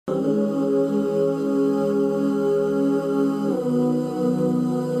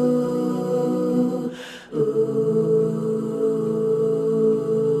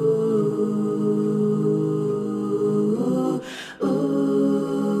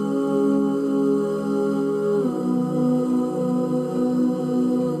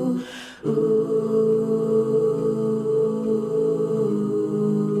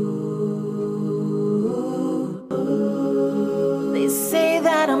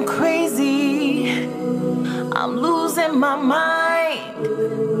in my mind,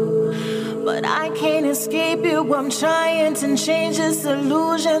 but I can't escape you. I'm trying to change this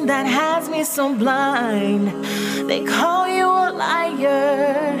illusion that has me so blind. They call you a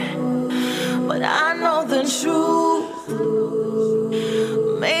liar, but I know the truth.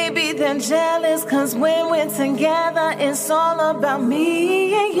 Maybe they're jealous, cause when we're together, it's all about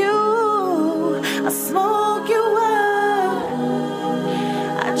me and you. I smoke you up,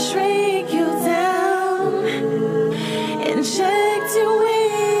 I drink you down, inject you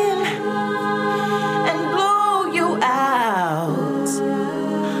in, and blow you out.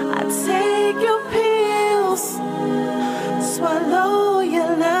 I take your pills, swallow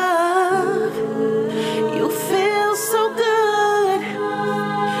your love. You feel so good,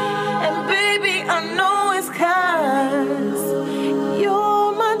 and baby, I know it's 'cause you're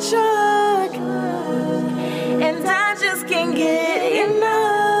my drug, and I just can't get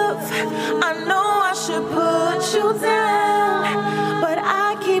enough. I know I should put you down, but I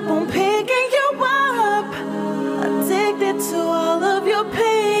keep on picking you up. Addicted to all of your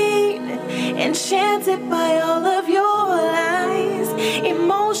pain, enchanted by all of your lies.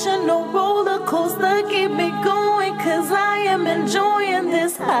 Emotional roller coaster, keep me going, 'cause I am enjoying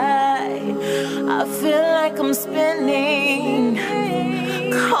this high. I feel like I'm spinning,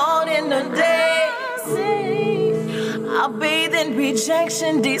 caught in a daze. I bathe in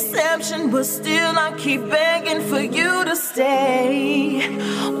rejection, deception, but still I keep begging for you to stay.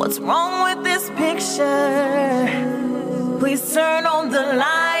 What's wrong with this picture? Please turn on the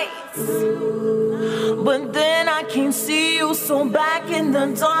lights. But then I can't see you, so back in the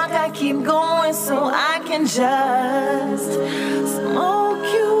dark I keep going so I can just smoke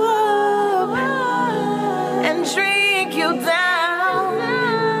you up and drink you down,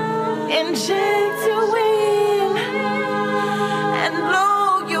 inject you in and blow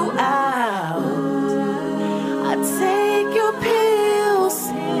you out. I take your pills,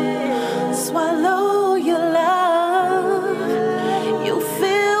 swallow your love. You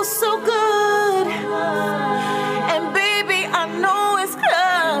feel so good, and baby, I know it's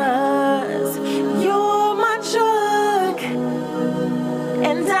 'cause you're my drug,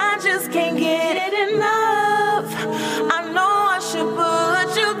 and I just can't get enough. I know I should put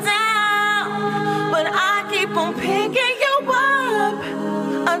you down, but I keep on picking you up.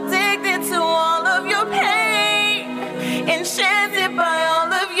 Addicted to all of your pain, enchanted by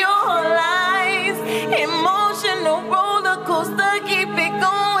all of your lies. Emotional roller coaster, keep it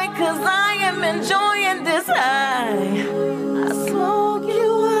going, 'cause I am enjoying this high. I smoke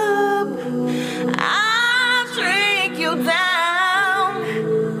you up, I drink you down,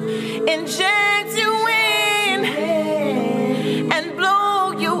 inject you in and blow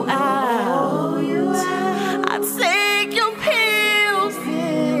you out. I take your pills,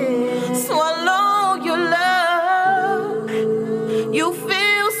 swallow your love. You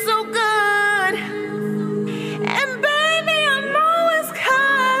feel so good, and baby, I know it's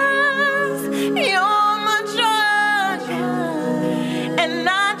 'cause you're my drug, and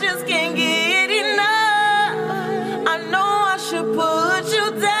I just can't get enough. I know I should put you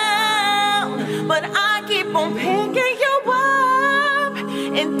down, but I keep on picking you up.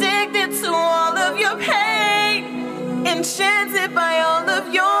 Addicted to all of your pain, enchanted by all of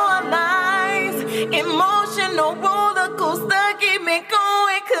your lies. Emotional roller coaster, keep me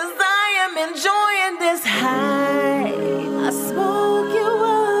going, 'cause I am enjoying this high. I smoke you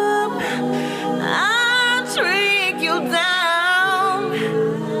up, I drink you down,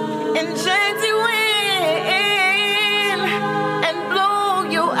 inject you in and blow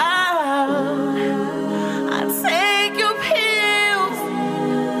you out. I take your pills,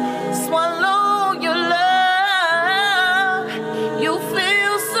 swallow your love. You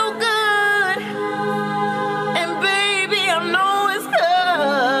feel so good, and baby, I know it's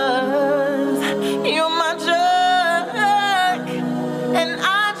 'cause you're my drug, and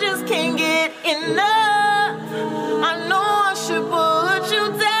I just can't get enough. I know I should put you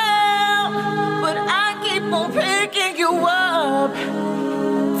down, but I keep on picking you up.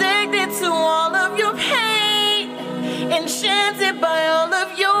 Addicted to all of your pain, enchanted by all of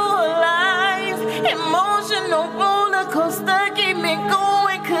your lies. Emotional roller coaster, keep me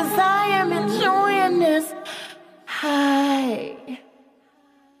going, 'cause I am enjoying this high.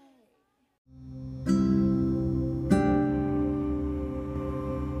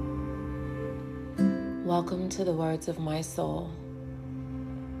 Welcome to the words of my soul.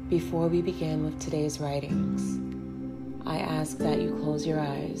 Before we begin with today's writings, I ask that you close your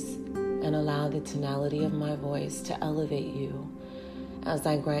eyes and allow the tonality of my voice to elevate you as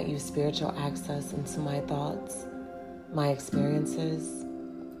I grant you spiritual access into my thoughts, my experiences,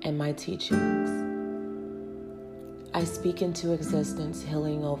 and my teachings. I speak into existence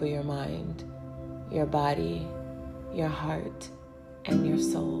healing over your mind, your body, your heart, and your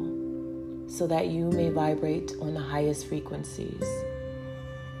soul, so that you may vibrate on the highest frequencies.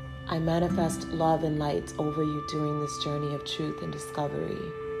 I manifest love and light over you during this journey of truth and discovery.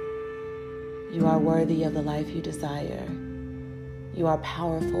 You are worthy of the life you desire. You are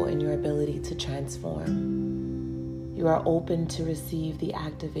powerful in your ability to transform. You are open to receive the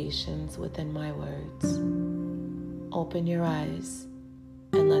activations within my words. Open your eyes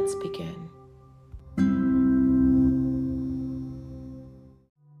and let's begin.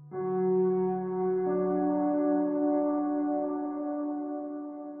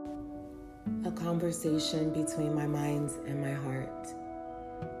 A conversation between my mind and my heart.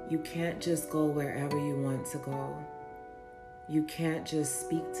 You can't just go wherever you want to go. You can't just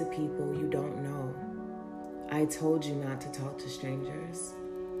speak to people you don't know. I told you not to talk to strangers.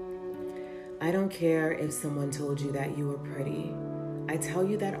 I don't care if someone told you that you were pretty. I tell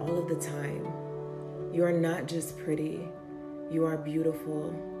you that all of the time. You are not just pretty. You are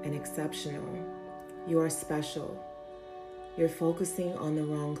beautiful and exceptional. You are special. You're focusing on the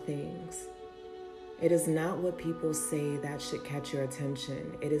wrong things. It is not what people say that should catch your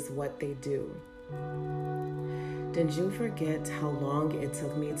attention. It is what they do. Did you forget how long it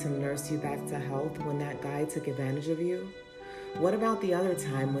took me to nurse you back to health when that guy took advantage of you? What about the other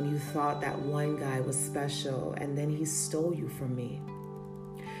time when you thought that one guy was special and then he stole you from me?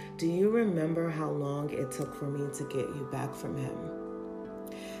 Do you remember how long it took for me to get you back from him?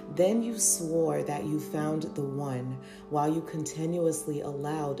 Then you swore that you found the one while you continuously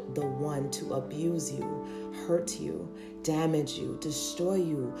allowed the one to abuse you, hurt you, damage you, destroy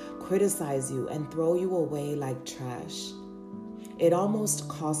you, criticize you, and throw you away like trash. It almost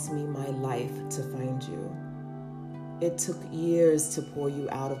cost me my life to find you. It took years to pull you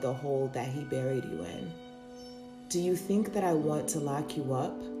out of the hole that he buried you in. Do you think that I want to lock you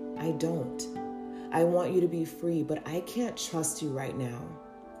up? I don't. I want you to be free, but I can't trust you right now.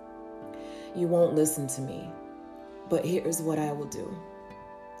 You won't listen to me, but here's what I will do.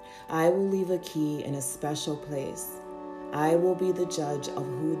 I will leave a key in a special place. I will be the judge of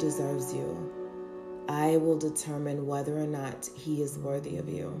who deserves you. I will determine whether or not he is worthy of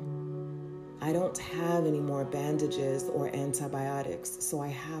you. I don't have any more bandages or antibiotics, so I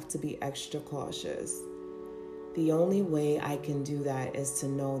have to be extra cautious. The only way I can do that is to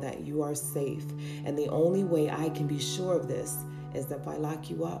know that you are safe, and the only way I can be sure of this is if I lock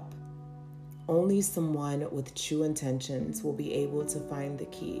you up. Only someone with true intentions will be able to find the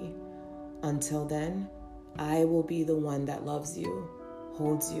key. Until then, I will be the one that loves you,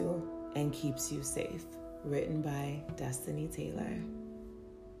 holds you, and keeps you safe. Written by Destiny Taylor.